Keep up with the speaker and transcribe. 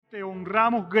Te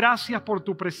honramos, gracias por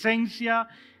tu presencia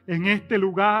en este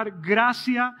lugar.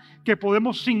 Gracias que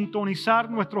podemos sintonizar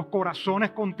nuestros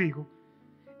corazones contigo.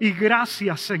 Y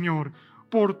gracias, Señor,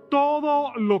 por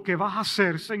todo lo que vas a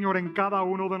hacer, Señor, en cada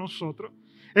uno de nosotros.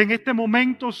 En este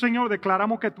momento, Señor,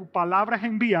 declaramos que tu palabra es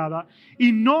enviada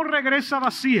y no regresa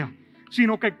vacía,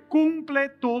 sino que cumple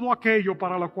todo aquello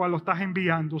para lo cual lo estás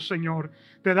enviando, Señor.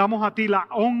 Te damos a ti la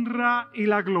honra y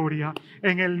la gloria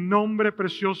en el nombre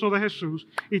precioso de Jesús.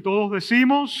 Y todos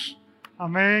decimos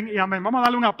amén y amén. Vamos a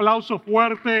darle un aplauso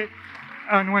fuerte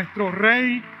a nuestro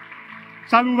Rey.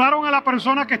 Saludaron a la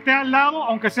persona que esté al lado,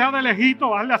 aunque sea de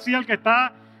lejito, hazle así al que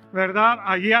está, ¿verdad?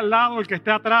 Allí al lado, el que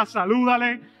esté atrás,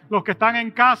 salúdale. Los que están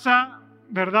en casa,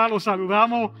 ¿verdad? Los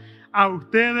saludamos a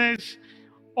ustedes.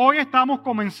 Hoy estamos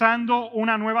comenzando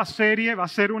una nueva serie, va a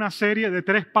ser una serie de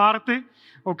 3 partes,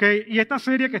 ¿ok? Y esta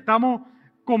serie que estamos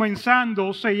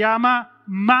comenzando se llama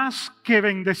Más que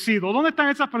Bendecido. ¿Dónde están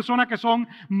esas personas que son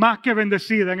más que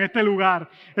bendecidas en este lugar,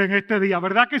 en este día?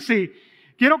 ¿Verdad que sí?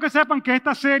 Quiero que sepan que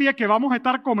esta serie que vamos a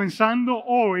estar comenzando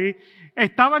hoy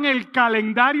estaba en el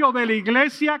calendario de la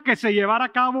iglesia que se llevara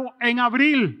a cabo en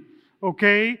abril, ¿ok?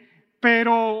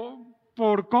 Pero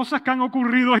por cosas que han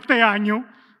ocurrido este año,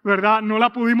 ¿verdad? No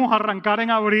la pudimos arrancar en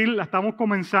abril, la estamos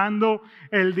comenzando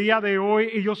el día de hoy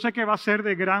y yo sé que va a ser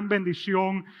de gran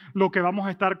bendición lo que vamos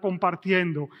a estar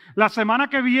compartiendo. La semana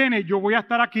que viene yo voy a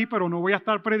estar aquí, pero no voy a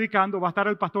estar predicando, va a estar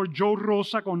el pastor Joe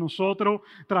Rosa con nosotros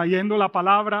trayendo la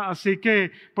palabra, así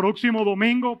que próximo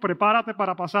domingo prepárate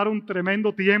para pasar un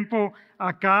tremendo tiempo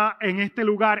acá en este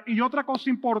lugar. Y otra cosa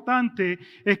importante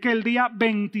es que el día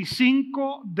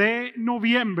 25 de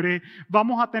noviembre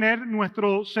vamos a tener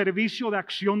nuestro servicio de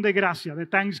acción de gracia, de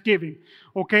Thanksgiving.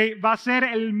 ¿Ok? Va a ser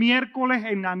el miércoles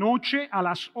en la noche, a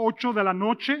las 8 de la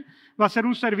noche. Va a ser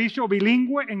un servicio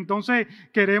bilingüe, entonces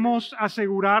queremos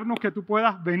asegurarnos que tú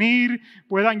puedas venir,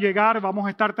 puedan llegar, vamos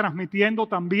a estar transmitiendo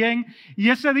también. Y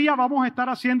ese día vamos a estar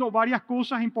haciendo varias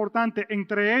cosas importantes.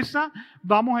 Entre esas,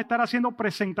 vamos a estar haciendo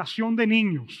presentación de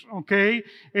niños, ¿ok?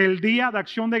 El Día de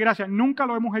Acción de Gracias. Nunca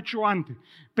lo hemos hecho antes,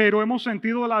 pero hemos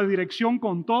sentido la dirección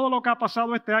con todo lo que ha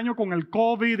pasado este año con el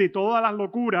COVID y todas las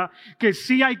locuras, que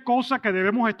sí hay cosas que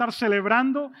debemos estar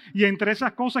celebrando y entre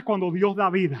esas cosas cuando Dios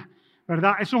da vida.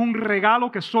 ¿Verdad? Eso es un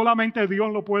regalo que solamente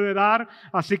Dios lo puede dar,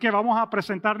 así que vamos a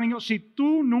presentar niños. Si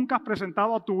tú nunca has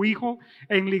presentado a tu hijo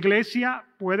en la iglesia,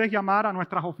 puedes llamar a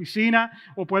nuestras oficinas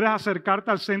o puedes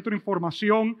acercarte al centro de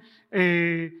información.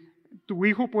 Tu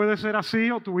hijo puede ser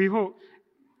así o tu hijo...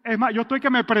 Es más, yo estoy que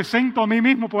me presento a mí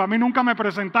mismo, porque a mí nunca me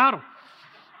presentaron.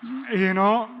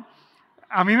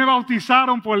 A mí me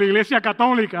bautizaron por la iglesia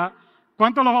católica.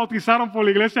 ¿Cuántos los bautizaron por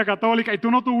la iglesia católica? Y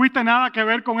tú no tuviste nada que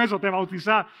ver con eso, te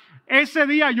bautizaron. Ese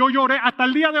día yo lloré, hasta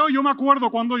el día de hoy yo me acuerdo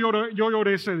cuando yo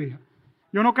lloré ese día.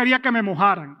 Yo no quería que me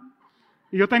mojaran.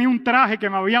 Y yo tenía un traje que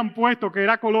me habían puesto que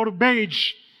era color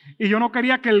beige. Y yo no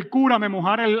quería que el cura me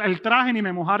mojara el traje ni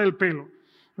me mojara el pelo.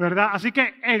 ¿Verdad? Así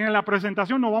que en la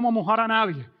presentación no vamos a mojar a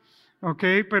nadie. ¿Ok?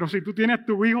 Pero si tú tienes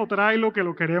tu hijo, tráelo que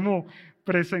lo queremos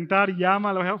presentar,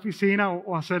 llámalo a la oficina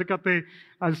o acércate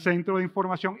al centro de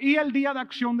información. Y el Día de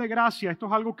Acción de Gracia, esto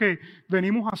es algo que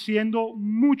venimos haciendo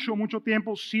mucho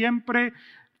tiempo, siempre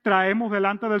traemos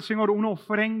delante del Señor una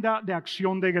ofrenda de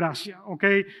acción de gracia, ¿ok?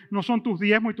 No son tus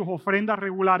diezmos y tus ofrendas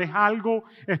regulares, algo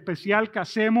especial que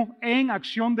hacemos en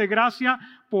acción de gracia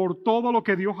por todo lo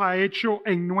que Dios ha hecho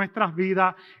en nuestras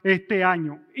vidas este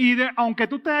año. Y aunque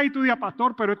tú estés ahí tu día,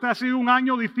 pastor, pero este ha sido un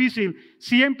año difícil,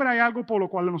 siempre hay algo por lo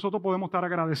cual nosotros podemos estar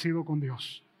agradecidos con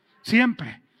Dios.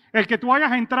 Siempre. El que tú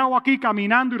hayas entrado aquí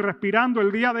caminando y respirando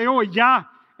el día de hoy ya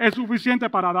es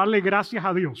suficiente para darle gracias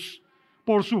a Dios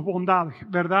por sus bondades,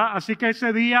 ¿verdad? Así que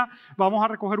ese día vamos a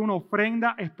recoger una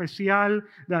ofrenda especial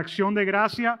de acción de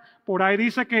gracia. Por ahí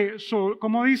dice que,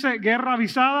 ¿cómo dice? Guerra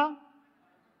avisada.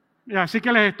 Y así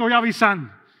que les estoy avisando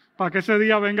para que ese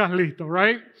día vengas listo,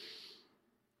 ¿right?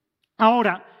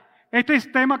 Ahora, este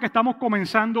es tema que estamos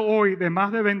comenzando hoy de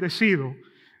Más de Bendecido.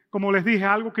 Como les dije,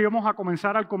 algo que íbamos a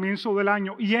comenzar al comienzo del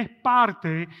año y es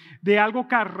parte de algo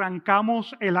que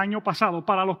arrancamos el año pasado.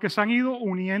 Para los que se han ido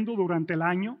uniendo durante el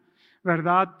año,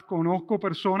 ¿verdad? Conozco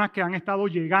personas que han estado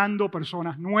llegando,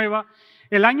 personas nuevas.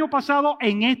 El año pasado,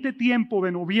 en este tiempo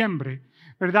de noviembre,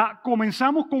 ¿verdad?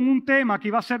 Comenzamos con un tema que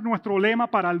iba a ser nuestro lema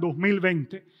para el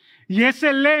 2020. Y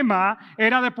ese lema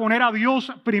era de poner a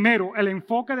Dios primero. El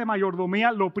enfoque de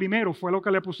mayordomía, lo primero fue lo que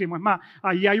le pusimos. Es más,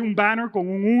 ahí hay un banner con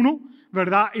un 1,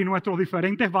 ¿verdad? Y nuestros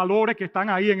diferentes valores que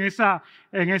están ahí en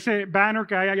ese banner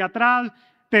que hay allá atrás.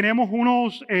 Tenemos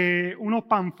unos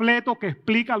panfletos que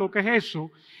explican lo que es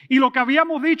eso. Y lo que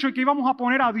habíamos dicho es que íbamos a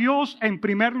poner a Dios en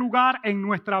primer lugar en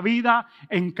nuestra vida,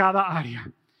 en cada área.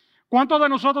 ¿Cuántos de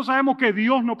nosotros sabemos que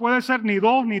Dios no puede ser ni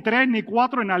 2, ni 3, ni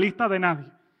 4 en la lista de nadie?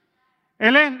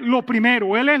 Él es lo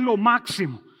primero, Él es lo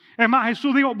máximo. Es más,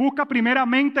 Jesús dijo, busca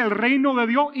primeramente el reino de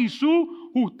Dios y su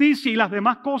justicia y las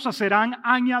demás cosas serán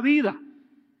añadidas.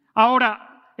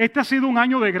 Ahora, este ha sido un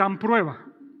año de gran prueba.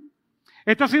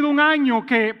 Este ha sido un año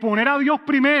que poner a Dios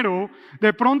primero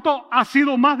de pronto ha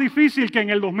sido más difícil que en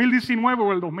el 2019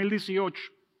 o el 2018.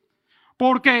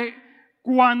 Porque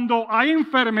cuando hay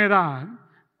enfermedad,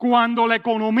 cuando la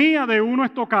economía de uno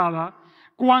es tocada,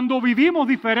 cuando vivimos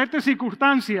diferentes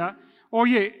circunstancias,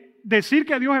 oye, decir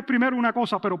que Dios es primero una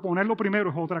cosa, pero ponerlo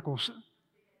primero es otra cosa.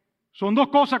 Son dos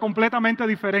cosas completamente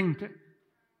diferentes.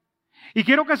 Y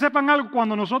quiero que sepan algo,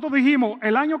 cuando nosotros dijimos,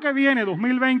 el año que viene,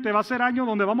 2020, va a ser año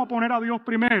donde vamos a poner a Dios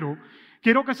primero,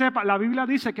 quiero que sepan, la Biblia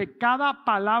dice que cada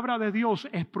palabra de Dios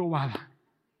es probada.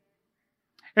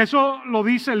 Eso lo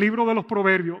dice el libro de los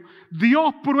Proverbios.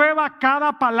 Dios prueba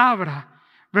cada palabra,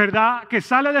 ¿verdad?, que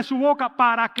sale de su boca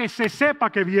para que se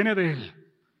sepa que viene de Él.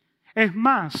 Es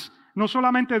más, no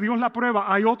solamente Dios la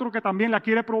prueba, hay otro que también la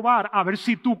quiere probar a ver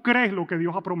si tú crees lo que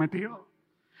Dios ha prometido.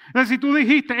 Es decir, tú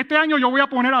dijiste, este año yo voy a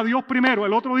poner a Dios primero.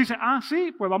 El otro dice,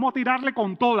 sí, pues vamos a tirarle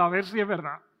con toda a ver si es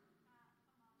verdad.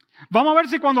 Vamos a ver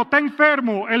si cuando está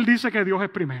enfermo, Él dice que Dios es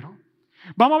primero.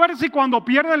 Vamos a ver si cuando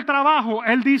pierde el trabajo,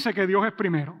 Él dice que Dios es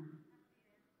primero.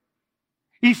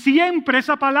 Y siempre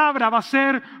esa palabra va a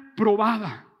ser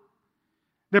probada.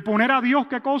 De poner a Dios,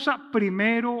 ¿qué cosa?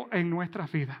 Primero en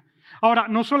nuestras vidas. Ahora,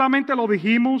 no solamente lo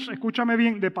dijimos, escúchame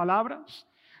bien, de palabras,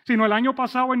 sino el año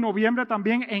pasado, en noviembre,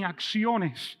 también en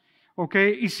acciones.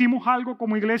 Hicimos algo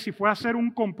como iglesia y fue hacer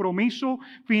un compromiso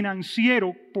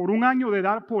financiero por un año de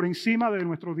dar por encima de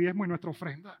nuestro diezmo y nuestra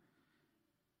ofrenda.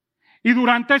 Y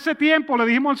durante ese tiempo le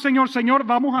dijimos al Señor, Señor,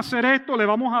 vamos a hacer esto, le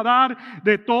vamos a dar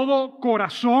de todo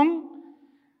corazón.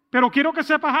 Pero quiero que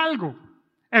sepas algo.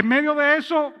 En medio de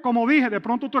eso, como dije, de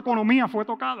pronto tu economía fue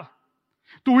tocada.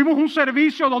 Tuvimos un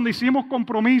servicio donde hicimos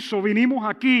compromiso, vinimos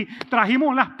aquí,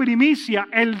 trajimos las primicias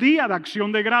el día de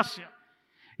Acción de Gracia.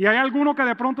 Y hay alguno que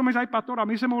de pronto me dice, ay pastor, a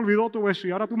mí se me olvidó todo eso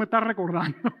y ahora tú me estás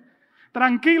recordando.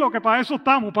 Tranquilo, que para eso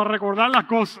estamos, para recordar las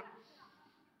cosas.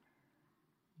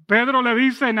 Pedro le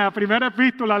dice en la primera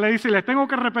epístola, le dice, les tengo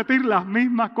que repetir las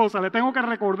mismas cosas, les tengo que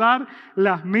recordar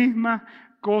las mismas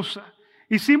cosas.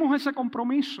 Hicimos ese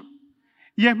compromiso.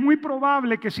 Y es muy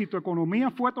probable que si tu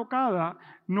economía fue tocada,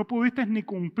 no pudiste ni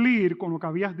cumplir con lo que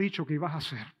habías dicho que ibas a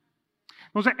hacer.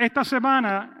 Entonces, esta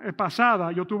semana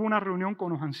pasada yo tuve una reunión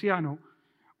con los ancianos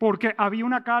porque había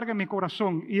una carga en mi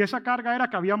corazón y esa carga era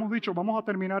que habíamos dicho, vamos a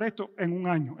terminar esto en un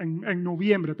año, en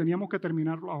noviembre, teníamos que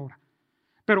terminarlo ahora.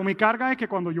 Pero mi carga es que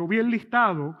cuando yo vi el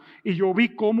listado y yo vi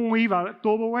cómo iba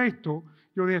todo esto,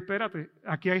 yo dije, espérate,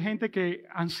 aquí hay gente que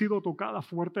han sido tocadas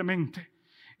fuertemente.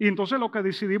 Y entonces lo que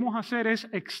decidimos hacer es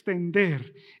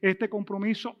extender este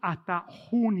compromiso hasta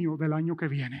junio del año que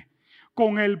viene,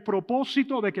 con el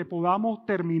propósito de que podamos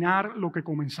terminar lo que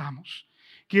comenzamos.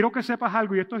 Quiero que sepas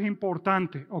algo y esto es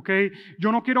importante, ¿ok?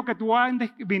 Yo no quiero que tú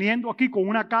andes viniendo aquí con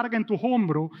una carga en tus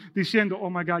hombros diciendo, oh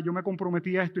my God, yo me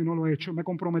comprometí a esto y no lo he hecho, me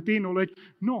comprometí y no lo he hecho.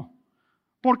 No,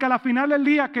 porque a la final del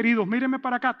día, queridos, mírenme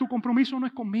para acá, tu compromiso no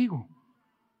es conmigo,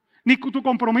 ni tu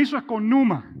compromiso es con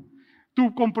Numa.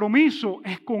 Tu compromiso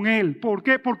es con Él. ¿Por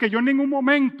qué? Porque yo en ningún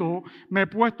momento me he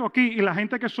puesto aquí, y la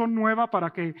gente que son nuevas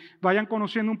para que vayan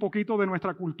conociendo un poquito de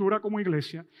nuestra cultura como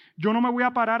iglesia, yo no me voy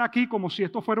a parar aquí como si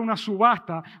esto fuera una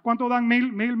subasta. ¿Cuánto dan?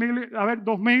 1,000, a ver,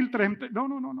 2,000, 3,000.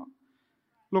 No.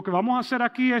 Lo que vamos a hacer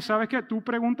aquí es, ¿sabes qué? Tú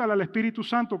pregúntale al Espíritu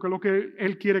Santo qué es lo que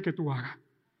Él quiere que tú hagas.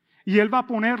 Y Él va a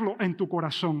ponerlo en tu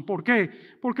corazón. ¿Por qué?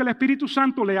 Porque el Espíritu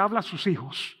Santo le habla a sus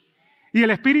hijos. Y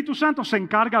el Espíritu Santo se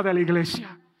encarga de la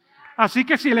iglesia. Así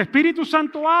que si el Espíritu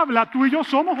Santo habla, tú y yo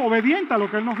somos obedientes a lo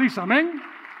que Él nos dice. Amén.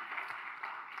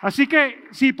 Así que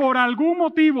si por algún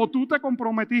motivo tú te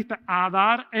comprometiste a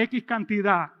dar X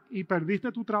cantidad y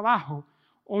perdiste tu trabajo,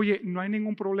 oye, no hay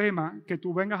ningún problema que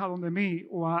tú vengas a donde mí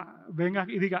o vengas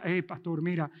y digas, hey pastor,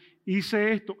 mira,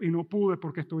 hice esto y no pude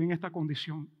porque estoy en esta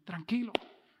condición. Tranquilo,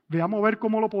 veamos a ver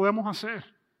cómo lo podemos hacer.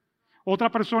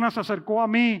 Otra persona se acercó a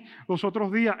mí los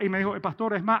otros días y me dijo,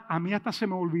 pastor, es más, a mí hasta se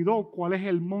me olvidó cuál es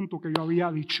el monto que yo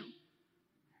había dicho.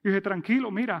 Y dije,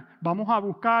 tranquilo, mira, vamos a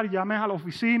buscar, llames a la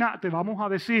oficina, te vamos a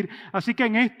decir. Así que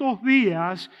en estos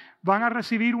días van a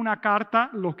recibir una carta,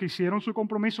 los que hicieron su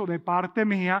compromiso de parte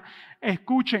mía.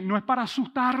 Escuchen, no es para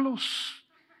asustarlos.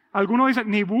 Algunos dicen,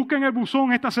 ni busquen el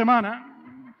buzón esta semana.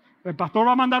 El pastor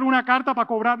va a mandar una carta para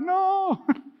cobrar. No.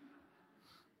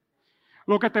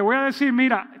 Lo que te voy a decir,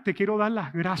 mira, te quiero dar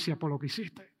las gracias por lo que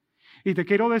hiciste. Y te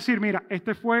quiero decir, mira,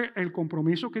 este fue el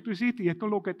compromiso que tú hiciste y esto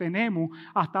es lo que tenemos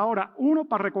hasta ahora. Uno,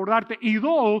 para recordarte. Y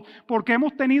dos, porque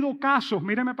hemos tenido casos,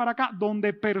 míreme para acá,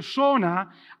 donde personas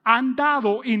han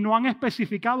dado y no han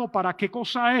especificado para qué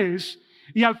cosa es.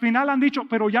 Y al final han dicho,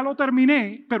 pero ya lo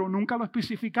terminé, pero nunca lo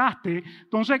especificaste.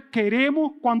 Entonces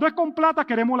queremos, cuando es con plata,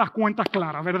 queremos las cuentas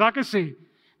claras, ¿verdad que sí?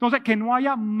 Entonces, que no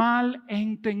haya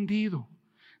malentendido.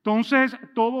 Entonces,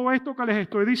 todo esto que les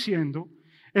estoy diciendo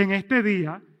en este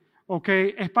día,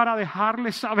 es para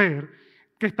dejarles saber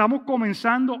que estamos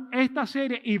comenzando esta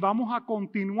serie y vamos a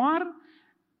continuar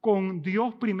con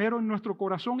Dios primero en nuestro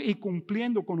corazón y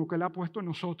cumpliendo con lo que Él ha puesto en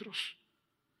nosotros.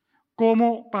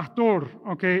 Como pastor,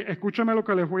 escúchame lo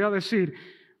que les voy a decir.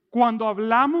 Cuando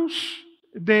hablamos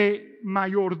de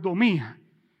mayordomía,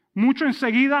 mucho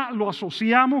enseguida lo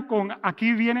asociamos con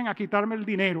aquí vienen a quitarme el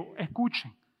dinero.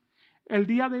 Escuchen, el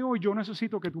día de hoy yo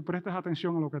necesito que tú prestes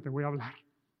atención a lo que te voy a hablar.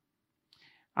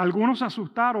 Algunos se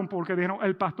asustaron porque dijeron,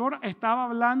 el pastor estaba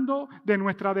hablando de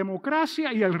nuestra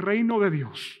democracia y el reino de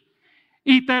Dios.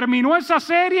 Y terminó esa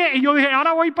serie y yo dije,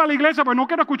 ahora voy para la iglesia, pues no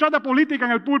quiero escuchar de política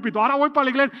en el púlpito, ahora voy para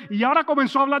la iglesia y ahora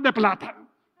comenzó a hablar de plata.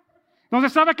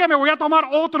 Entonces, ¿sabes qué? Me voy a tomar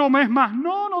otro mes más.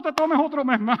 No, no te tomes otro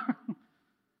mes más.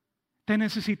 Te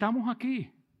necesitamos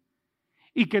aquí.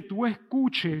 Y que tú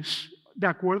escuches, de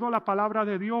acuerdo a la palabra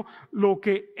de Dios, lo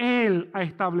que Él ha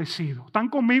establecido. ¿Están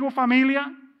conmigo,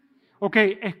 familia?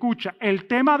 Escucha, el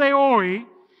tema de hoy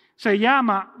se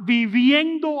llama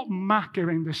viviendo más que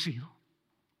bendecido.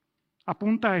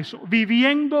 Apunta eso,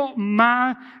 viviendo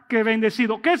más que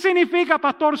bendecido. ¿Qué significa,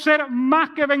 pastor, ser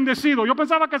más que bendecido? Yo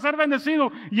pensaba que ser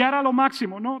bendecido ya era lo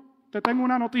máximo. No, te tengo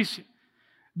una noticia.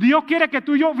 Dios quiere que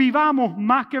tú y yo vivamos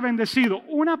más que bendecido.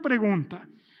 Una pregunta,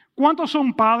 ¿cuántos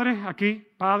son padres aquí?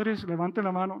 Padres, levanten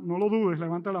la mano, no lo dudes,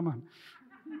 levanten la mano.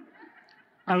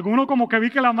 Algunos como que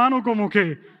vi que la mano como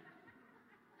que...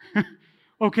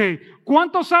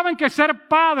 ¿Cuántos saben que ser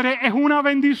padre es una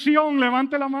bendición?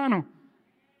 Levante la mano.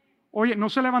 Oye, no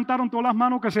se levantaron todas las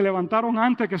manos que se levantaron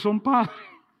antes, que son padres.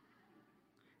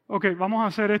 Vamos a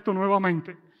hacer esto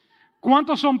nuevamente.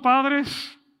 ¿Cuántos son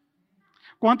padres?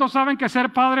 ¿Cuántos saben que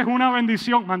ser padre es una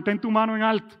bendición? Mantén tu mano en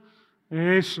alto.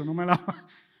 Eso, no me la...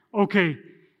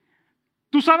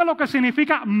 ¿Tú sabes lo que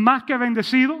significa más que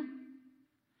bendecido?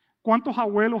 ¿Cuántos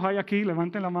abuelos hay aquí?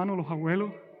 Levanten la mano los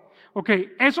abuelos.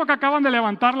 Eso que acaban de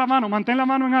levantar la mano, mantén la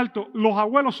mano en alto, los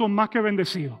abuelos son más que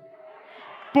bendecidos.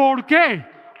 ¿Por qué?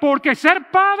 Porque ser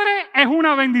padre es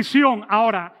una bendición.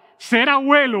 Ahora, ser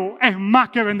abuelo es más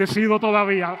que bendecido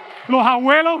todavía. Los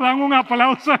abuelos dan un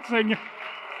aplauso al Señor.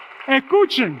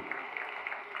 Escuchen.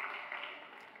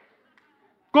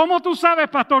 ¿Cómo tú sabes,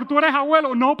 pastor? ¿Tú eres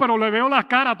abuelo? No, pero le veo la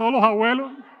cara a todos los abuelos.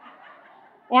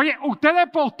 Oye, ustedes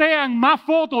postean más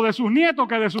fotos de sus nietos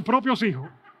que de sus propios hijos.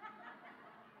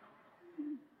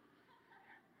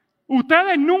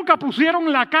 Ustedes nunca pusieron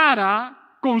la cara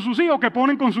con sus hijos que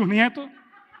ponen con sus nietos.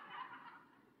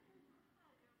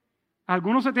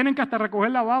 Algunos se tienen que hasta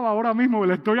recoger la baba ahora mismo,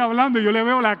 le estoy hablando y yo le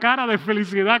veo la cara de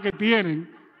felicidad que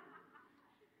tienen.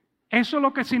 Eso es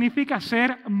lo que significa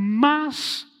ser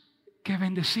más que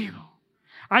bendecido.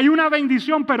 Hay una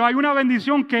bendición, pero hay una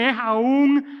bendición que es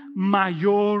aún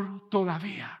mayor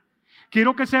todavía.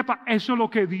 Quiero que sepa, eso es lo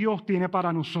que Dios tiene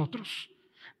para nosotros.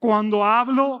 Cuando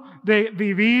hablo de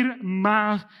vivir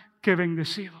más que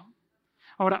bendecido.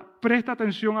 Ahora, presta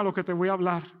atención a lo que te voy a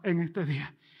hablar en este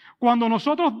día. Cuando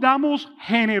nosotros damos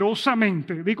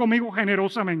generosamente, di conmigo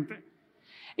generosamente,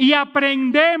 y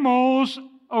aprendemos,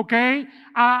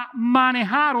 a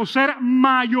manejar o ser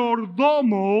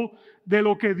mayordomo de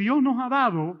lo que Dios nos ha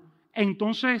dado,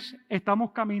 entonces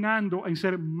estamos caminando en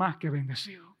ser más que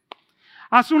bendecidos.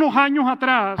 Hace unos años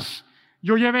atrás,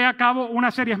 yo llevé a cabo una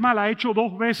serie, la he hecho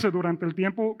 2 veces durante el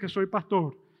tiempo que soy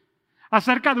pastor,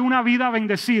 acerca de una vida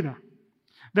bendecida,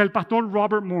 del pastor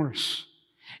Robert Morris.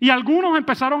 Y algunos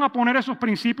empezaron a poner esos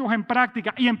principios en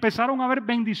práctica y empezaron a ver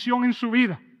bendición en su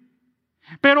vida.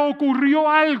 Pero ocurrió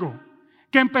algo,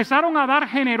 que empezaron a dar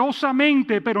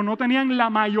generosamente, pero no tenían la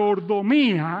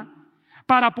mayordomía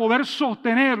para poder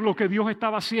sostener lo que Dios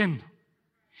estaba haciendo.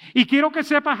 Y quiero que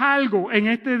sepas algo en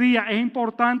este día, es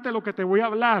importante lo que te voy a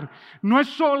hablar. No es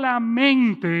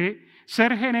solamente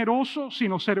ser generoso,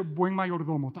 sino ser buen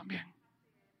mayordomo también.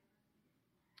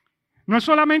 No es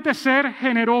solamente ser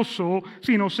generoso,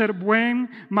 sino ser buen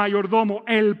mayordomo.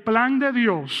 El plan de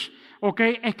Dios,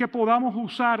 es que podamos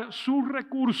usar sus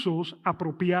recursos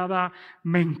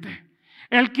apropiadamente.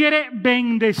 Él quiere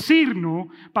bendecirnos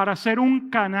para ser un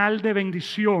canal de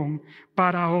bendición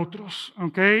para otros,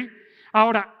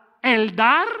 Ahora, el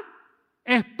dar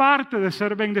es parte de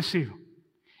ser bendecido.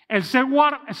 El ser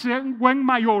buen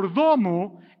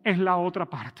mayordomo es la otra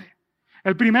parte.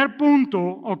 El primer punto,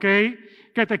 ¿ok?,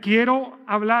 que te quiero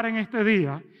hablar en este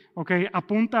día, ¿ok?,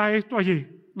 apunta esto allí,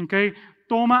 ¿ok?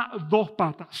 Toma 2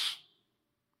 patas.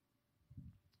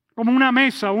 Como una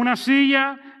mesa, una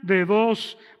silla de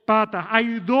 2 patas.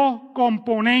 Hay 2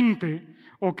 componentes,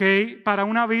 ¿ok?, para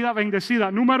una vida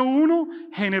bendecida. Número 1,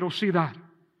 generosidad.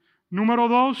 Número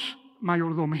 2,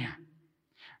 mayordomía.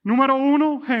 Número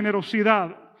 1,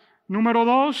 generosidad. Número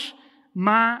 2,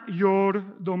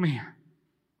 mayordomía.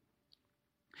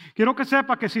 Quiero que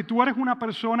sepas que si tú eres una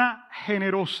persona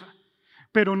generosa,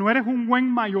 pero no eres un buen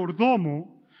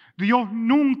mayordomo, Dios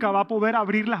nunca va a poder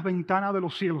abrir las ventanas de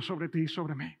los cielos sobre ti y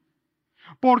sobre mí.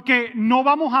 Porque no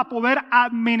vamos a poder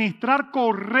administrar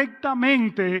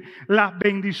correctamente las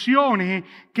bendiciones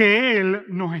que Él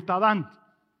nos está dando.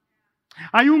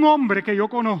 Hay un hombre que yo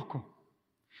conozco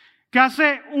que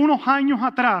hace unos años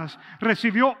atrás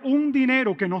recibió un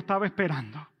dinero que no estaba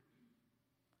esperando.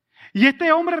 Y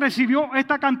este hombre recibió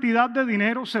esta cantidad de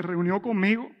dinero, se reunió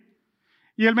conmigo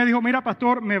y él me dijo, mira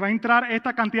pastor, me va a entrar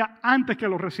esta cantidad antes que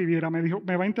lo recibiera. Me dijo,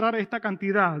 me va a entrar esta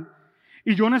cantidad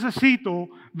y yo necesito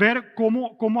ver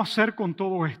cómo hacer con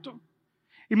todo esto.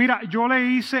 Y mira, yo le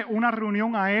hice una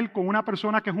reunión a él con una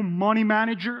persona que es un money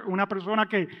manager, una persona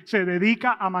que se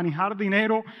dedica a manejar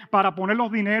dinero para poner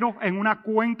los dineros en una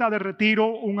cuenta de retiro,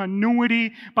 un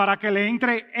annuity, para que le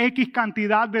entre X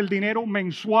cantidad del dinero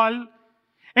mensual.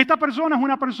 Esta persona es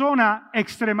una persona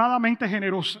extremadamente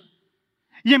generosa.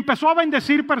 Y empezó a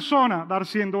bendecir personas, dar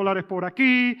 $100 por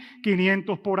aquí,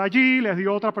 500 por allí, les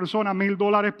dio a otra persona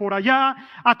 $1,000 por allá,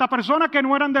 hasta personas que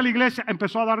no eran de la iglesia,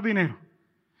 empezó a dar dinero.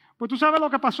 Pues tú sabes lo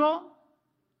que pasó,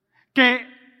 que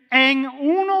en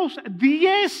unos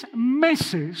 10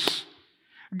 meses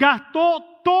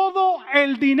gastó todo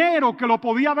el dinero que lo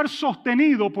podía haber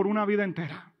sostenido por una vida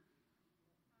entera.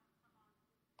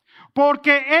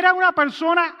 Porque era una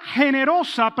persona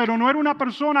generosa, pero no era una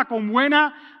persona con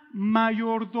buena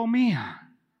mayordomía.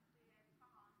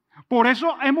 Por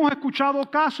eso hemos escuchado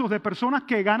casos de personas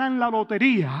que ganan la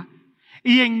lotería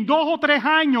y en 2 o 3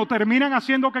 años terminan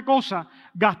haciendo ¿qué cosa?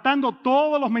 Gastando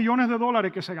todos los millones de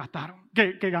dólares que se gastaron,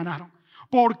 que ganaron.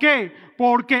 ¿Por qué?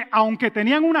 Porque aunque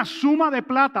tenían una suma de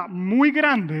plata muy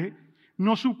grande,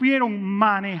 no supieron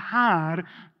manejar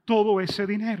todo ese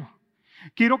dinero.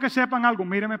 Quiero que sepan algo,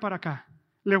 mírenme para acá.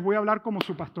 Les voy a hablar como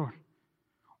su pastor.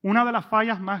 Una de las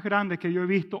fallas más grandes que yo he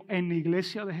visto en la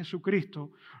iglesia de Jesucristo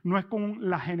no es con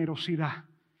la generosidad.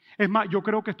 Es más, yo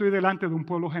creo que estoy delante de un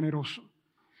pueblo generoso.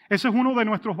 Ese es uno de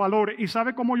nuestros valores. ¿Y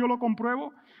sabe cómo yo lo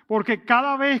compruebo? Porque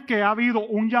cada vez que ha habido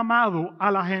un llamado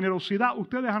a la generosidad,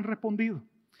 ustedes han respondido.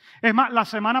 Es más, la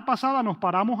semana pasada nos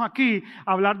paramos aquí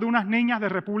a hablar de unas niñas de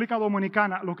República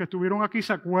Dominicana. Los que estuvieron aquí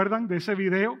se acuerdan de ese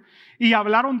video. Y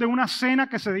hablaron de una cena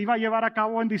que se iba a llevar a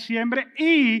cabo en diciembre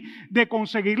y de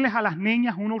conseguirles a las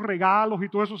niñas unos regalos y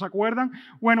todo eso, ¿se acuerdan?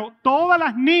 Bueno, todas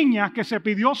las niñas que se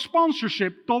pidió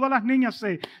sponsorship, todas las niñas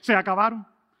se acabaron.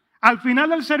 Al final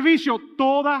del servicio,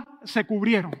 todas se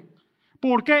cubrieron.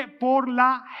 ¿Por qué? Por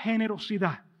la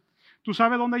generosidad. ¿Tú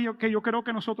sabes dónde yo creo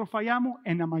que nosotros fallamos?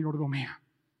 En la mayordomía.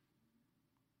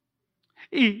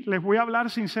 Y les voy a hablar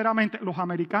sinceramente, los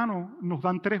americanos nos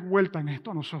dan 3 vueltas en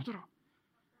esto a nosotros.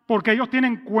 Porque ellos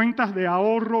tienen cuentas de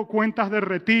ahorro, cuentas de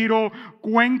retiro,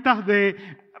 cuentas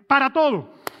para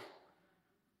todo.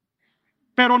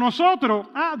 Pero nosotros,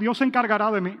 Dios se encargará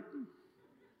de mí.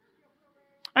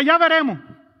 Ya veremos.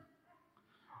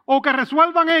 O que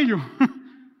resuelvan ellos.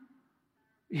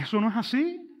 Y eso no es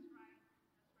así.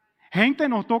 Gente,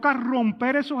 nos toca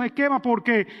romper esos esquemas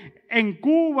porque en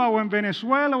Cuba o en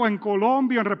Venezuela o en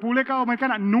Colombia o en República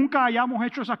Dominicana nunca hayamos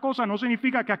hecho esas cosas. No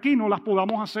significa que aquí no las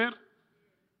podamos hacer.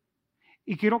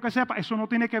 Y quiero que sepa, eso no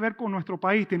tiene que ver con nuestro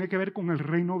país, tiene que ver con el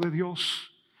reino de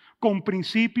Dios. Con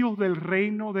principios del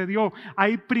reino de Dios.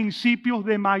 Hay principios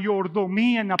de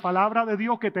mayordomía en la palabra de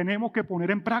Dios que tenemos que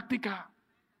poner en práctica.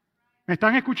 ¿Me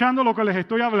están escuchando lo que les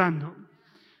estoy hablando?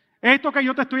 Esto que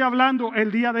yo te estoy hablando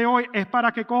el día de hoy es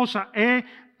para qué cosa? Es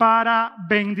para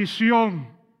bendición.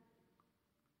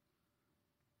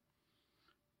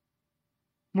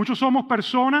 Muchos somos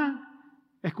personas,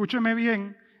 escúcheme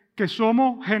bien, que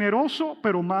somos generosos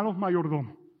pero malos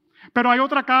mayordomos. Pero hay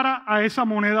otra cara a esa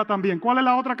moneda también. ¿Cuál es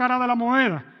la otra cara de la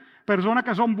moneda? Personas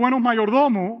que son buenos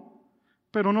mayordomos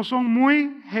pero no son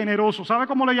muy generosos. ¿Sabe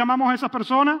cómo le llamamos a esas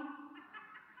personas?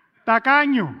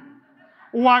 Tacaño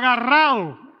o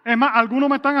agarrado. Es más, algunos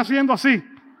me están haciendo así.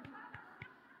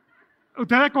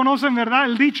 Ustedes conocen, ¿verdad?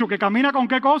 El dicho que camina con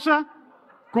qué cosa?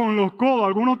 Con los codos.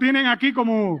 Algunos tienen aquí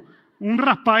como un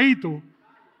raspadito.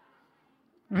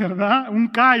 ¿Verdad? Un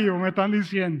callo me están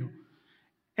diciendo.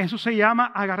 Eso se llama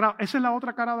agarrado. Esa es la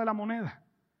otra cara de la moneda.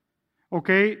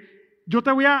 ¿Ok? Yo te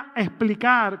voy a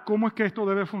explicar cómo es que esto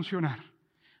debe funcionar.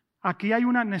 Aquí hay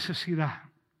una necesidad.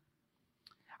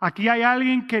 Aquí hay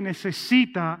alguien que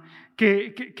necesita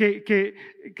que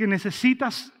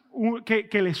necesitas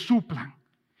que le suplan.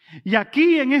 Y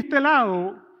aquí en este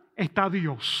lado está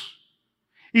Dios.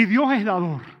 Y Dios es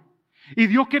dador. Y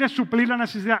Dios quiere suplir la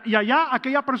necesidad. Y allá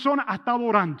aquella persona está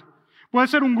orando. Puede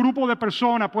ser un grupo de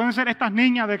personas, pueden ser estas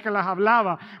niñas de que las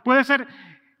hablaba, puede ser...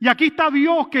 Y aquí está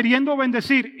Dios queriendo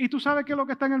bendecir. ¿Y tú sabes qué es lo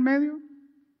que está en el medio?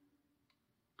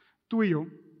 Tú y yo.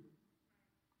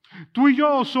 Tú y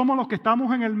yo somos los que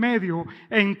estamos en el medio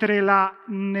entre la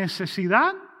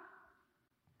necesidad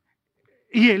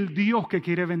y el Dios que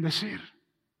quiere bendecir.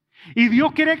 Y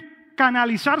Dios quiere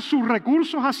canalizar sus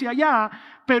recursos hacia allá,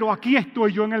 pero aquí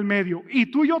estoy yo en el medio. Y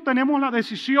tú y yo tenemos la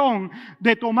decisión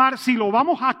de tomar si lo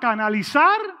vamos a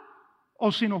canalizar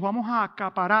o si nos vamos a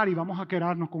acaparar y vamos a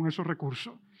quedarnos con esos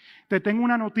recursos. Te tengo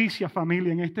una noticia,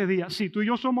 familia, en este día. Si tú y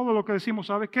yo somos de los que decimos,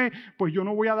 ¿sabes qué? Pues yo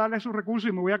no voy a darle esos recursos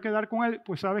y me voy a quedar con él.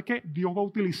 Pues ¿sabes qué? Dios va a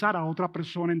utilizar a otra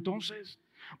persona entonces.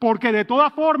 Porque de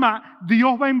todas formas,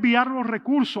 Dios va a enviar los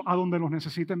recursos a donde los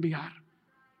necesita enviar.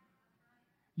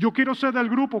 Yo quiero ser del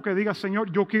grupo que diga, Señor,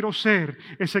 yo quiero ser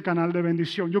ese canal de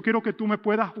bendición. Yo quiero que tú me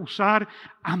puedas usar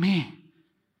a mí.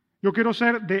 Yo quiero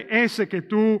ser de ese que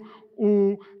tú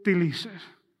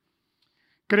utilices.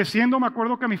 Creciendo me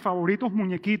acuerdo que mis favoritos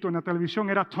muñequitos en la televisión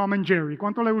era Tom and Jerry.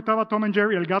 ¿Cuánto le gustaba Tom and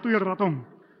Jerry? El gato y el ratón.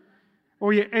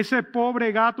 Oye, ese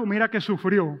pobre gato, mira que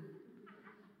sufrió.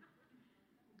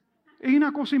 Es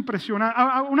una cosa impresionante.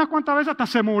 Unas cuantas veces hasta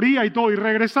se moría y todo y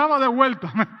regresaba de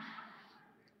vuelta.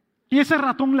 Y ese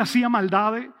ratón le hacía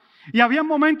maldades. Y había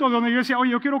momentos donde yo decía,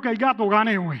 oye, yo quiero que el gato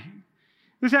gane hoy.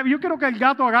 Decía, yo quiero que el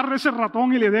gato agarre ese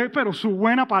ratón y le dé, pero su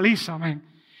buena paliza, man.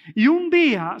 Y un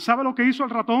día, ¿sabe lo que hizo el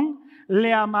ratón?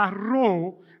 Le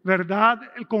amarró, ¿verdad?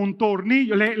 Con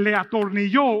tornillo, le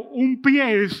atornilló un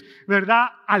pie, ¿verdad?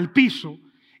 Al piso.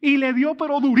 Y le dio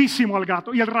pero durísimo al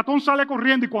gato. Y el ratón sale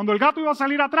corriendo y cuando el gato iba a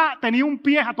salir atrás, tenía un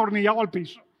pie atornillado al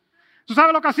piso. ¿Tú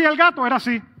sabes lo que hacía el gato? Era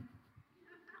así.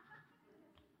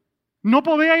 No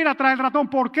podía ir atrás del ratón.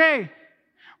 ¿Por qué?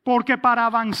 Porque para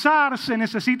avanzar se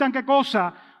necesitan, ¿qué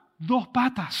cosa? 2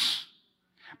 patas.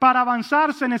 Para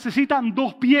avanzar se necesitan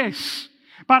 2 pies.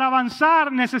 Para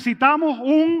avanzar necesitamos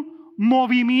un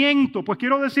movimiento. Pues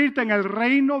quiero decirte, en el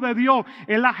reino de Dios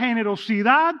es la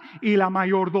generosidad y la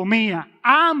mayordomía.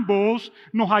 Ambos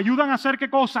nos ayudan a hacer, ¿qué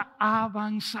cosa?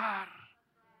 Avanzar.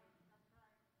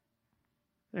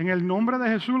 En el nombre de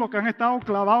Jesús, los que han estado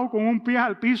clavados con un pie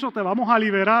al piso, te vamos a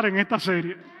liberar en esta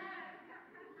serie.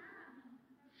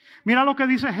 Mira lo que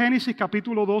dice Génesis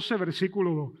capítulo 12,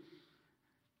 versículo 2.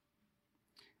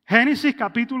 Génesis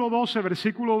capítulo 12,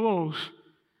 versículo 2,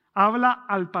 habla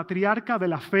al patriarca de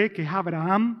la fe que es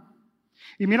Abraham.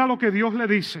 Y mira lo que Dios le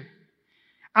dice.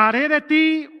 Haré de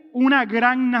ti una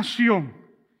gran nación.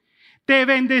 Te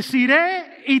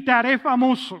bendeciré y te haré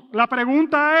famoso. La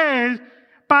pregunta es,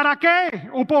 ¿para qué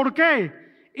o por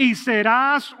qué? Y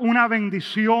serás una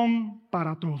bendición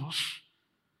para todos.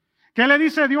 ¿Qué le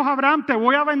dice Dios a Abraham? Te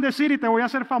voy a bendecir y te voy a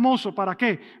hacer famoso. ¿Para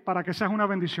qué? Para que seas una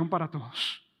bendición para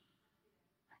todos.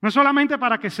 No es solamente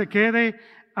para que se quede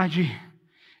allí.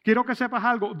 Quiero que sepas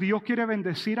algo. Dios quiere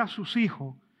bendecir a sus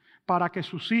hijos para que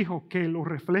sus hijos que lo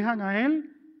reflejan a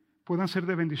Él puedan ser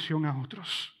de bendición a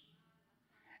otros.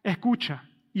 Escucha,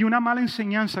 y una mala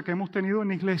enseñanza que hemos tenido en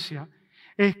la iglesia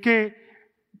es que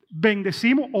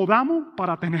bendecimos o damos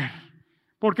para tener.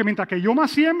 Porque mientras que yo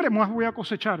más siembre, más voy a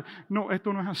cosechar. No,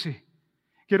 esto no es así.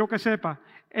 Quiero que sepa,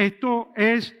 esto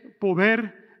es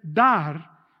poder dar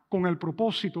con el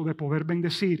propósito de poder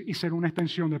bendecir y ser una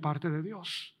extensión de parte de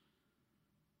Dios.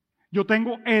 Yo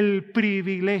tengo el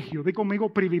privilegio, di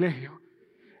conmigo privilegio,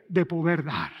 de poder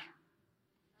dar.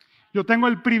 Yo tengo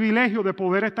el privilegio de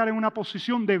poder estar en una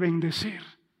posición de bendecir.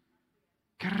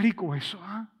 Qué rico eso,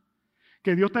 ¿eh?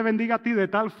 Que Dios te bendiga a ti de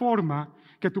tal forma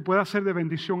que tú puedas ser de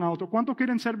bendición a otros. ¿Cuántos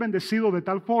quieren ser bendecidos de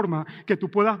tal forma que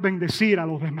tú puedas bendecir a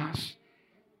los demás?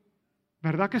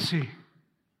 ¿Verdad que sí?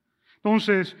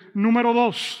 Entonces, número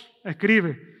 2,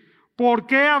 escribe. ¿Por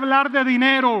qué hablar de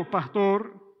dinero,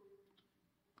 pastor?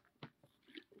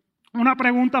 Una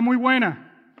pregunta muy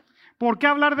buena. ¿Por qué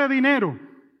hablar de dinero?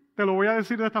 Te lo voy a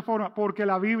decir de esta forma. Porque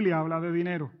la Biblia habla de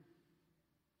dinero.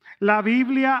 La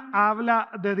Biblia habla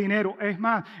de dinero. Es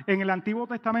más, en el Antiguo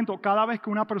Testamento, cada vez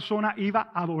que una persona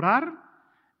iba a adorar,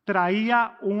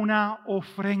 traía una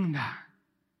ofrenda.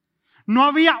 No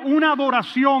había una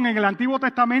adoración en el Antiguo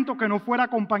Testamento que no fuera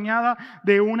acompañada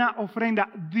de una ofrenda.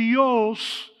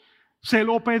 Dios se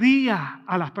lo pedía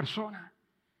a las personas.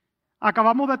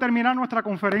 Acabamos de terminar nuestra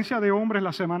conferencia de hombres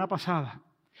la semana pasada.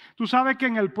 Tú sabes que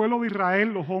en el pueblo de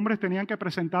Israel los hombres tenían que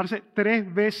presentarse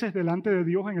 3 veces delante de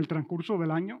Dios en el transcurso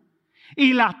del año.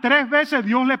 Y las 3 veces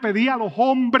Dios le pedía a los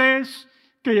hombres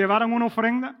que llevaran una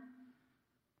ofrenda.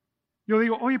 Yo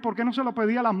digo, oye, ¿por qué no se lo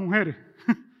pedía a las mujeres?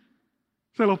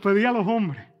 Se los pedía a los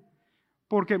hombres.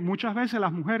 Porque muchas veces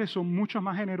las mujeres son mucho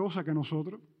más generosas que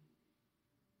nosotros.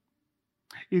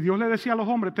 Y Dios le decía a los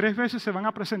hombres, 3 veces se van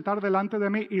a presentar delante de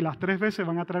mí y las 3 veces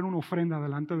van a traer una ofrenda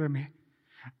delante de mí.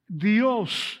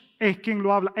 Dios es quien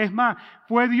lo habla. Es más,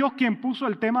 fue Dios quien puso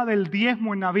el tema del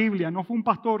diezmo en la Biblia, no fue un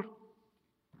pastor.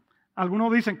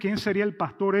 Algunos dicen, ¿quién sería el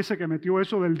pastor ese que metió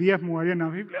eso del diezmo ahí en la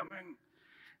Biblia? Amén.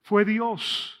 Fue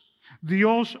Dios.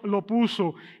 Dios lo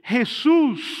puso.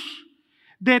 Jesús,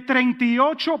 de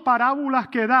 38 parábolas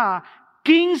que da,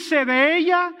 15 de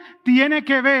ellas tiene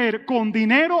que ver con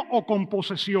dinero o con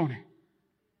posesiones.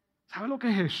 ¿Sabe lo que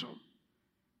es eso?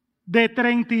 De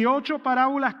 38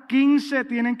 parábolas, 15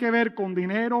 tienen que ver con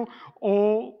dinero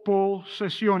o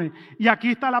posesiones. Y aquí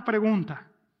está la pregunta.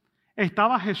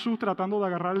 ¿Estaba Jesús tratando de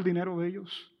agarrar el dinero de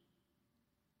ellos?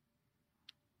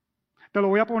 Te lo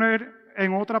voy a poner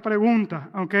en otra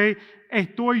pregunta, ¿ok?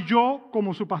 ¿Estoy yo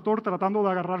como su pastor tratando de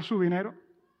agarrar su dinero?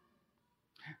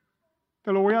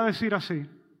 Te lo voy a decir así.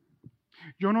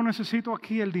 Yo no necesito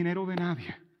aquí el dinero de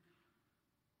nadie.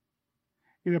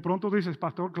 Y de pronto dices,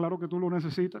 pastor, claro que tú lo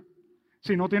necesitas.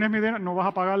 Si no tienes mi dinero, no vas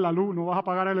a pagar la luz, no vas a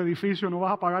pagar el edificio, no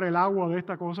vas a pagar el agua de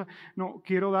esta cosa. No,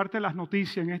 quiero darte las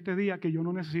noticias en este día que yo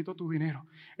no necesito tu dinero.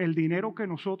 El dinero que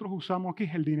nosotros usamos aquí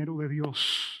es el dinero de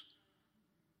Dios.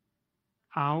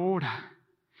 Ahora,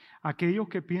 aquellos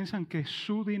que piensan que es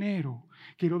su dinero,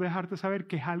 quiero dejarte saber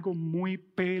que es algo muy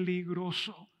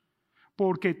peligroso.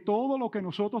 Porque todo lo que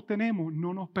nosotros tenemos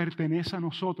no nos pertenece a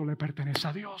nosotros, le pertenece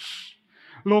a Dios.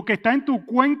 Lo que está en tu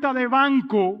cuenta de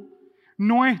banco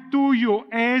no es tuyo,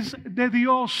 es de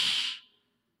Dios.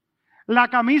 La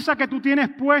camisa que tú tienes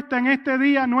puesta en este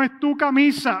día no es tu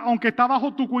camisa, aunque está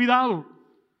bajo tu cuidado.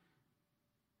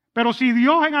 Pero si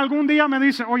Dios en algún día me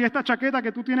dice, oye, esta chaqueta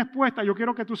que tú tienes puesta, yo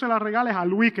quiero que tú se la regales a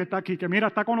Luis que está aquí, que mira,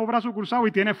 está con los brazos cruzados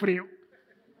y tiene frío.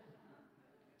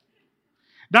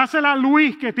 Dásela a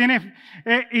Luis que tiene,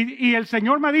 y el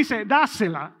Señor me dice,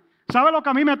 dásela. ¿Sabe lo que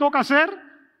a mí me toca hacer?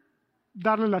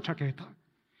 Darle la chaqueta.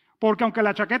 Porque aunque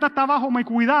la chaqueta está bajo mi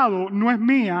cuidado, no es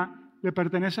mía, ¿le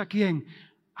pertenece a quién?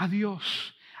 A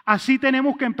Dios. Así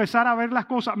tenemos que empezar a ver las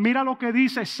cosas. Mira lo que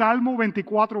dice Salmo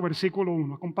 24, versículo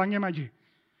 1. Acompáñame allí.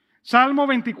 Salmo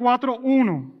 24,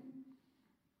 1.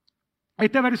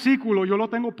 Este versículo yo lo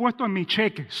tengo puesto en mis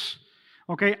cheques.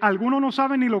 ¿Okay? Algunos no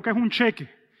saben ni lo que es un cheque.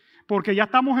 Porque ya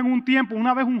estamos en un tiempo,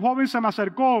 una vez un joven se me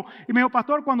acercó y me dijo,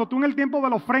 pastor, cuando tú en el tiempo de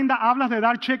la ofrenda hablas de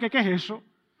dar cheque, ¿qué es eso?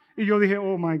 Y yo dije,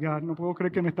 oh my God, no puedo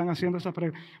creer que me están haciendo esa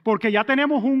pregunta. Porque ya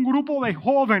tenemos un grupo de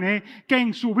jóvenes que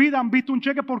en su vida han visto un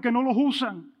cheque porque no los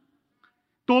usan.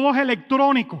 Todo es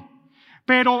electrónico.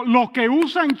 Pero los que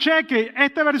usan cheque,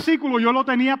 este versículo yo lo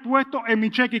tenía puesto en mi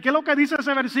cheque. ¿Y qué es lo que dice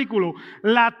ese versículo?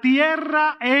 La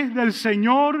tierra es del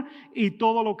Señor y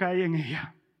todo lo que hay en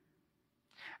ella.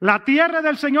 La tierra es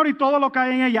del Señor y todo lo que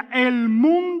hay en ella. El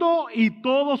mundo y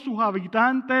todos sus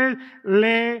habitantes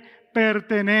le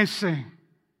pertenecen.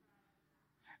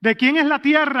 ¿De quién es la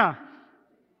tierra?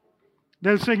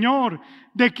 Del Señor.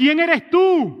 ¿De quién eres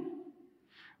tú?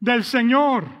 Del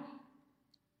Señor.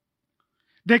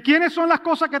 ¿De quiénes son las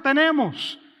cosas que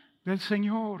tenemos? Del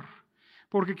Señor.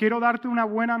 Porque quiero darte una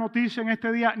buena noticia en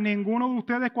este día. Ninguno de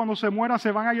ustedes cuando se muera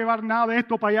se van a llevar nada de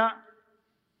esto para allá.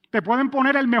 Te pueden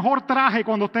poner el mejor traje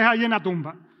cuando estés ahí en la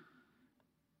tumba.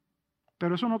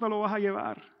 Pero eso no te lo vas a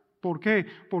llevar. ¿Por qué?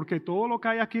 Porque todo lo que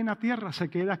hay aquí en la tierra se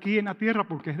queda aquí en la tierra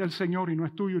porque es del Señor y no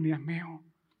es tuyo ni es mío.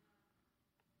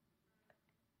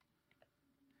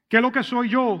 ¿Qué es lo que soy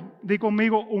yo? Di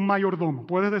conmigo, un mayordomo.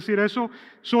 ¿Puedes decir eso?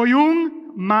 Soy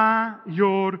un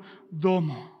mayordomo.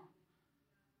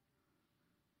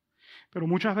 Pero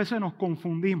muchas veces nos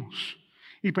confundimos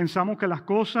y pensamos que las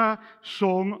cosas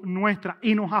son nuestras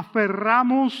y nos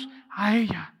aferramos a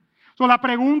ellas. Entonces, la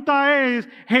pregunta es,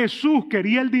 ¿Jesús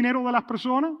quería el dinero de las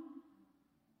personas?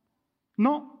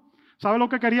 No. ¿Sabe lo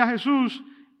que quería Jesús?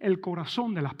 El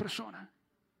corazón de las personas.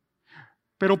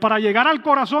 Pero para llegar al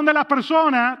corazón de las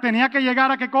personas tenía que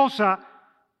llegar a ¿qué cosa?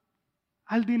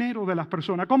 Al dinero de las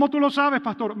personas. ¿Cómo tú lo sabes,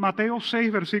 pastor? Mateo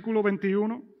 6, versículo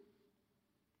 21.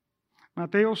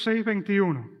 Mateo 6,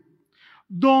 21.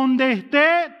 Donde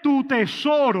esté tu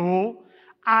tesoro,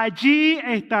 allí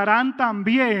estarán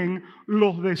también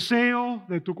los deseos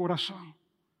de tu corazón.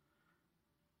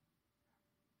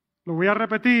 Lo voy a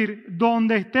repetir.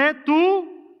 Donde esté tu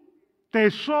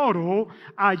tesoro,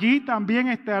 allí también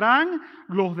estarán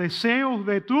los deseos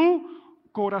de tu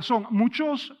corazón.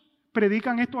 Muchos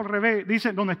predican esto al revés.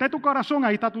 Dicen, donde esté tu corazón,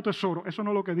 ahí está tu tesoro. Eso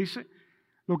no es lo que dice.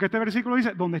 Lo que este versículo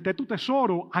dice, donde esté tu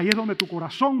tesoro, ahí es donde tu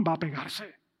corazón va a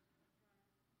pegarse.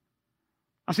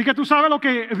 Así que tú sabes lo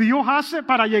que Dios hace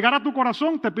para llegar a tu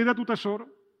corazón, te pide tu tesoro.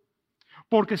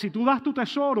 Porque si tú das tu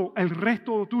tesoro, el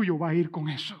resto tuyo va a ir con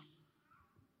eso.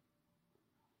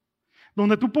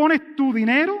 Donde tú pones tu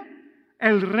dinero,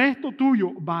 el resto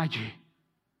tuyo va allí.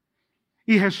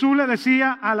 Y Jesús le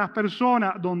decía a las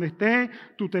personas, donde esté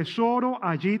tu tesoro,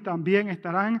 allí también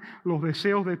estarán los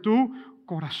deseos de tu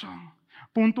corazón.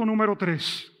 Punto número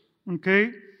 3. ¿Ok?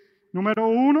 Número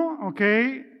 1, ok,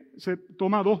 se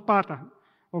toma 2 patas.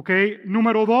 ¿Ok?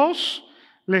 Número 2,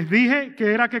 les dije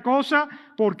que era qué cosa,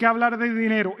 por qué hablar de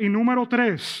dinero. Y número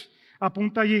 3,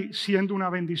 apunta allí, siendo una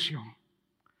bendición.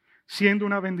 Siendo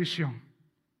una bendición.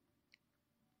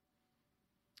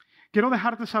 Quiero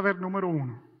dejarte saber, número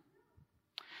 1,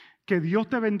 que Dios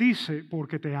te bendice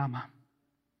porque te ama.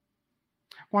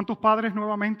 ¿Cuántos padres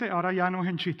nuevamente? Ahora ya no es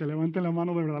en chiste, levanten la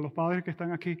mano de verdad, los padres que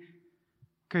están aquí.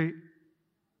 Okay.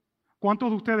 ¿Cuántos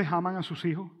de ustedes aman a sus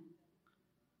hijos?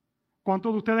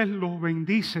 ¿Cuántos de ustedes los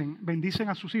bendicen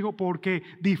a sus hijos porque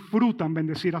disfrutan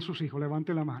bendecir a sus hijos?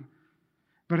 Levanten la mano.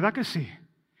 ¿Verdad que sí?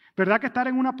 ¿Verdad que estar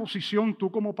en una posición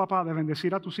tú como papá de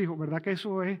bendecir a tus hijos, verdad que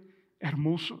eso es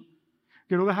hermoso?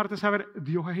 Quiero dejarte saber,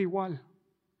 Dios es igual.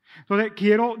 Entonces,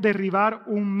 quiero derribar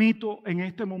un mito en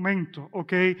este momento,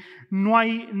 ¿ok? No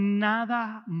hay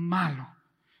nada malo,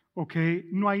 ¿ok?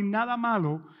 No hay nada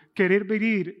malo querer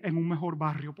vivir en un mejor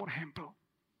barrio, por ejemplo.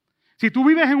 Si tú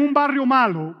vives en un barrio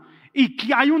malo y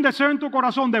que hay un deseo en tu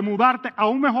corazón de mudarte a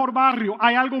un mejor barrio,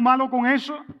 ¿hay algo malo con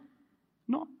eso?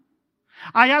 No.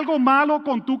 ¿Hay algo malo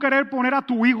con tú querer poner a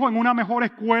tu hijo en una mejor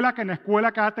escuela que en la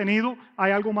escuela que ha tenido?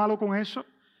 ¿Hay algo malo con eso?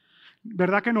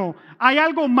 ¿Verdad que no? ¿Hay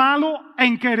algo malo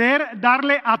en querer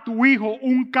darle a tu hijo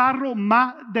un carro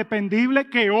más dependible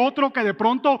que otro que de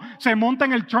pronto se monta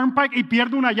en el turnpike y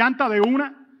pierde una llanta de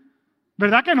una?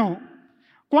 ¿Verdad que no?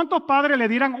 ¿Cuántos padres le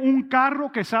dieran un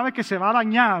carro que sabe que se va a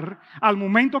dañar al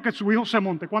momento que su hijo se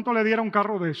monte? ¿Cuántos le dieran un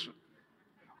carro de eso?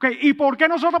 Okay. ¿Y por qué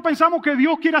nosotros pensamos que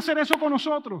Dios quiere hacer eso con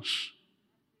nosotros?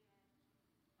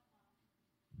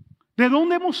 ¿De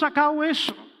dónde hemos sacado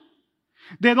eso?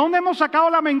 ¿De dónde hemos sacado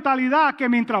la mentalidad que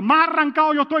mientras más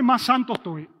arrancado yo estoy, más santo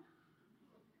estoy?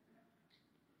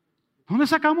 ¿Dónde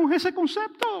sacamos ese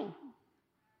concepto?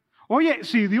 Oye,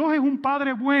 si Dios es un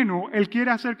padre bueno, Él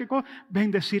quiere hacer ¿qué cosa?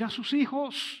 Bendecir a sus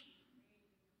hijos.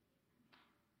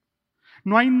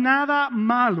 No hay nada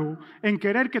malo en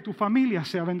querer que tu familia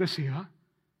sea bendecida.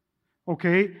 ¿Ok?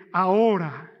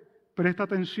 Ahora, presta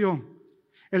atención.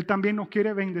 Él también nos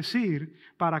quiere bendecir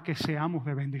para que seamos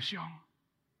de bendición.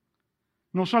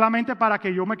 No solamente para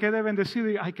que yo me quede bendecido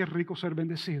y ay, qué rico ser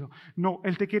bendecido. No,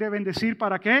 Él te quiere bendecir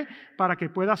 ¿para qué? Para que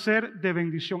pueda ser de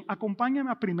bendición.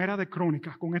 Acompáñame a Primera de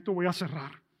Crónicas, con esto voy a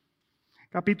cerrar.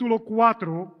 Capítulo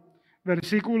 4,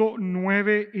 versículos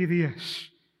 9 y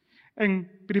 10.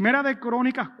 En Primera de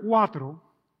Crónicas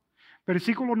 4,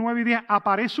 versículos 9 y 10,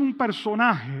 aparece un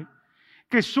personaje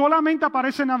que solamente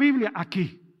aparece en la Biblia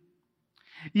aquí.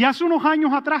 Y hace unos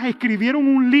años atrás escribieron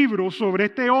un libro sobre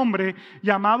este hombre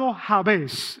llamado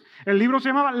Jabez. El libro se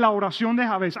llamaba La oración de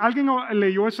Jabez. ¿Alguien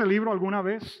leyó ese libro alguna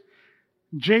vez?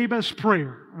 Jabez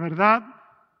Prayer, ¿verdad?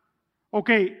 Ok,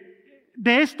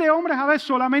 de este hombre Jabez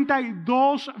solamente hay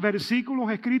 2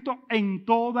 versículos escritos en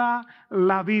toda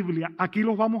la Biblia. Aquí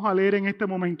los vamos a leer en este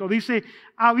momento. Dice,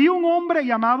 había un hombre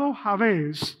llamado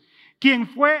Jabez, quien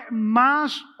fue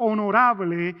más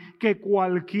honorable que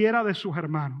cualquiera de sus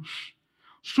hermanos.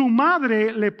 Su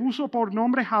madre le puso por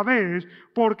nombre Jabez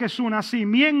porque su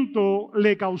nacimiento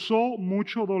le causó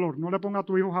mucho dolor. No le ponga a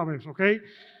tu hijo Jabez, ¿ok?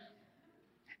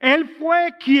 Él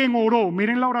fue quien oró,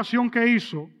 miren la oración que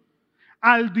hizo,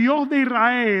 al Dios de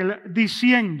Israel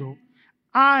diciendo,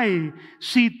 ay,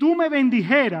 si tú me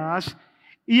bendijeras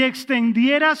y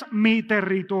extendieras mi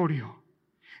territorio,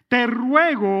 te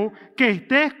ruego que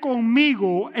estés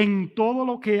conmigo en todo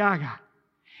lo que haga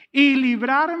y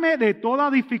librarme de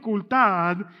toda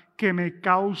dificultad que me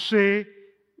cause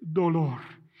dolor.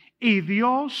 Y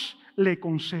Dios le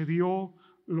concedió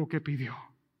lo que pidió.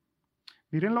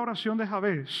 Miren la oración de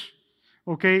Jabez.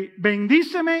 Ok,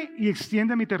 bendíceme y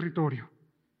extiende mi territorio.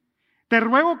 Te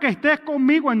ruego que estés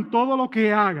conmigo en todo lo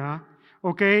que haga.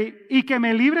 Ok, y que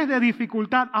me libres de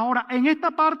dificultad. Ahora, en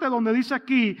esta parte donde dice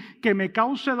aquí que me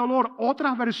cause dolor,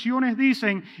 otras versiones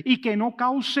dicen y que no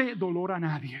cause dolor a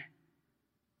nadie.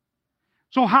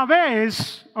 So,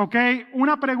 Jabez, ok,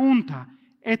 una pregunta.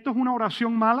 ¿Esto es una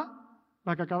oración mala,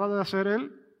 la que acaba de hacer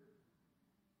él?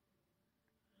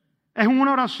 ¿Es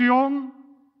una oración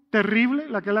terrible,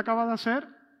 la que él acaba de hacer?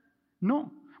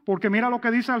 No, Porque mira lo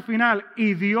que dice al final,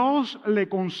 y Dios le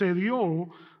concedió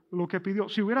lo que pidió.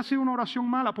 Si hubiera sido una oración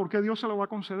mala, ¿por qué Dios se lo va a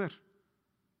conceder?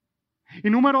 Y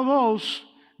número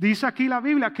 2, dice aquí la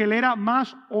Biblia que él era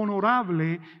más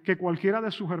honorable que cualquiera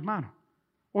de sus hermanos.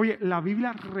 Oye, la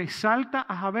Biblia resalta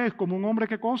a Jabez como un hombre,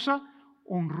 ¿qué cosa?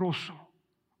 Honroso,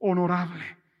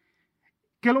 honorable.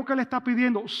 ¿Qué es lo que le está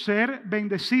pidiendo? Ser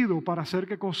bendecido para hacer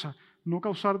 ¿qué cosa? No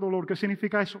causar dolor. ¿Qué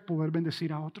significa eso? Poder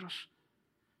bendecir a otros.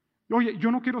 Oye,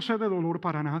 yo no quiero ser de dolor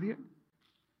para nadie.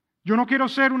 Yo no quiero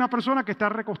ser una persona que está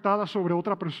recostada sobre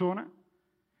otra persona.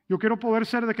 Yo quiero poder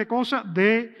ser ¿de qué cosa?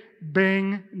 De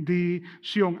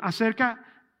bendición. Acerca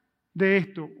de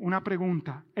esto, una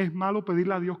pregunta. ¿Es malo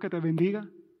pedirle a Dios que te bendiga?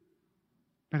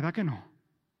 ¿Verdad que no?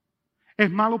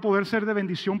 ¿Es malo poder ser de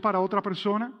bendición para otra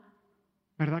persona?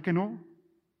 ¿Verdad que no?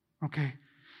 Ok.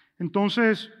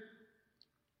 Entonces,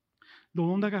 ¿de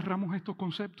dónde agarramos estos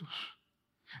conceptos?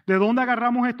 ¿De dónde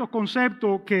agarramos estos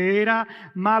conceptos que era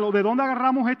malo? ¿De dónde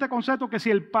agarramos este concepto que si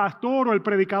el pastor o el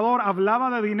predicador hablaba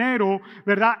de dinero,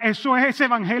 ¿verdad? Eso es ese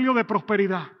evangelio de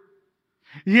prosperidad.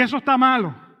 Y eso está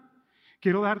malo.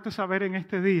 Quiero darte saber en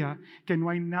este día que no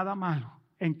hay nada malo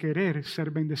en querer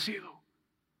ser bendecido.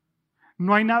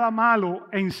 No hay nada malo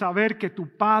en saber que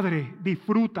tu Padre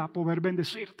disfruta poder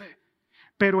bendecirte.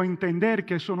 Pero entender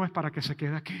que eso no es para que se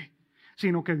quede aquí,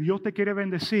 sino que Dios te quiere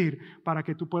bendecir para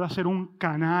que tú puedas ser un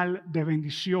canal de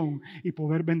bendición y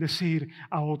poder bendecir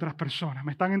a otras personas.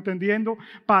 ¿Me están entendiendo?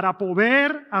 Para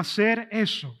poder hacer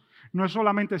eso, no es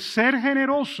solamente ser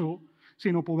generoso,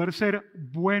 sino poder ser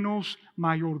buenos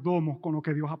mayordomos con lo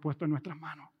que Dios ha puesto en nuestras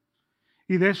manos.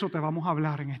 Y de eso te vamos a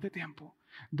hablar en este tiempo,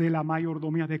 de la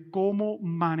mayordomía, de cómo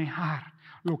manejar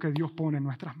lo que Dios pone en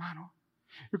nuestras manos.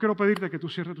 Yo quiero pedirte que tú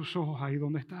cierres tus ojos ahí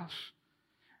donde estás.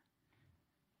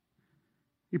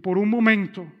 Y por un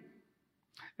momento,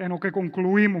 en lo que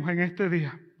concluimos en este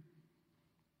día,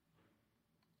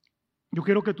 yo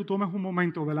quiero que tú tomes un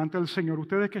momento delante del Señor.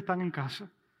 Ustedes que están en casa,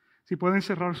 si pueden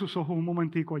cerrar sus ojos un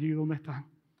momentico allí donde están.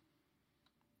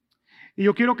 Y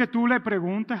yo quiero que tú le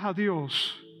preguntes a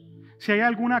Dios si hay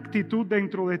alguna actitud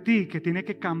dentro de ti que tiene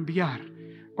que cambiar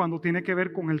cuando tiene que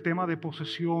ver con el tema de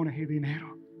posesiones y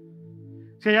dinero.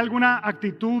 Si hay alguna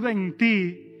actitud en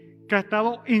ti que ha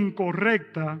estado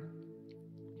incorrecta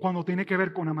cuando tiene que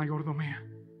ver con la mayordomía.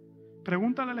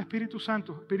 Pregúntale al Espíritu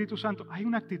Santo, ¿hay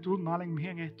una actitud mala en mí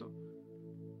en esto?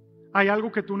 ¿Hay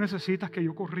algo que tú necesitas que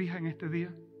yo corrija en este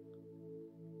día?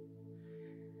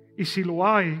 Y si lo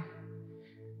hay,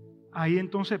 ahí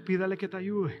entonces pídale que te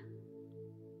ayude.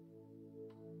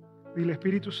 Dile,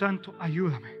 Espíritu Santo,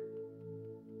 ayúdame.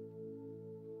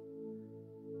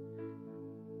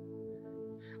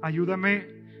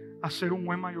 Ayúdame a ser un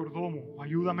buen mayordomo, o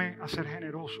ayúdame a ser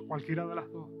generoso, cualquiera de las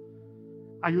dos.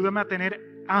 Ayúdame a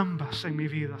tener ambas en mi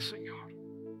vida, Señor.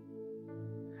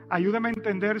 Ayúdame a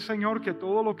entender, Señor, que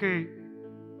todo lo que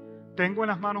tengo en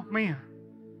las manos mías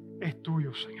es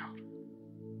tuyo, Señor.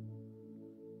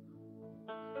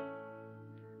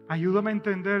 Ayúdame a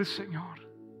entender, Señor,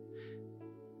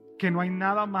 que no hay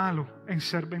nada malo en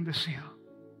ser bendecido.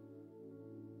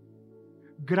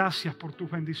 Gracias por tus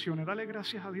bendiciones. Dale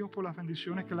gracias a Dios por las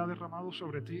bendiciones que Él ha derramado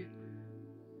sobre ti.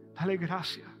 Dale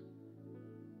gracias.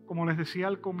 Como les decía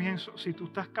al comienzo, si tú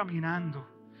estás caminando,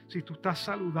 si tú estás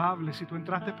saludable, si tú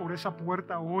entraste por esa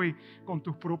puerta hoy con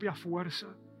tus propias fuerzas,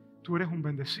 tú eres un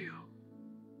bendecido.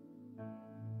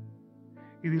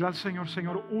 Y dile al Señor,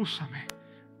 Señor, úsame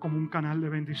como un canal de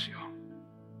bendición.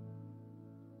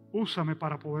 Úsame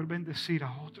para poder bendecir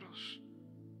a otros.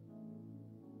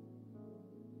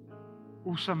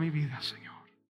 Usa mi vida, Señor.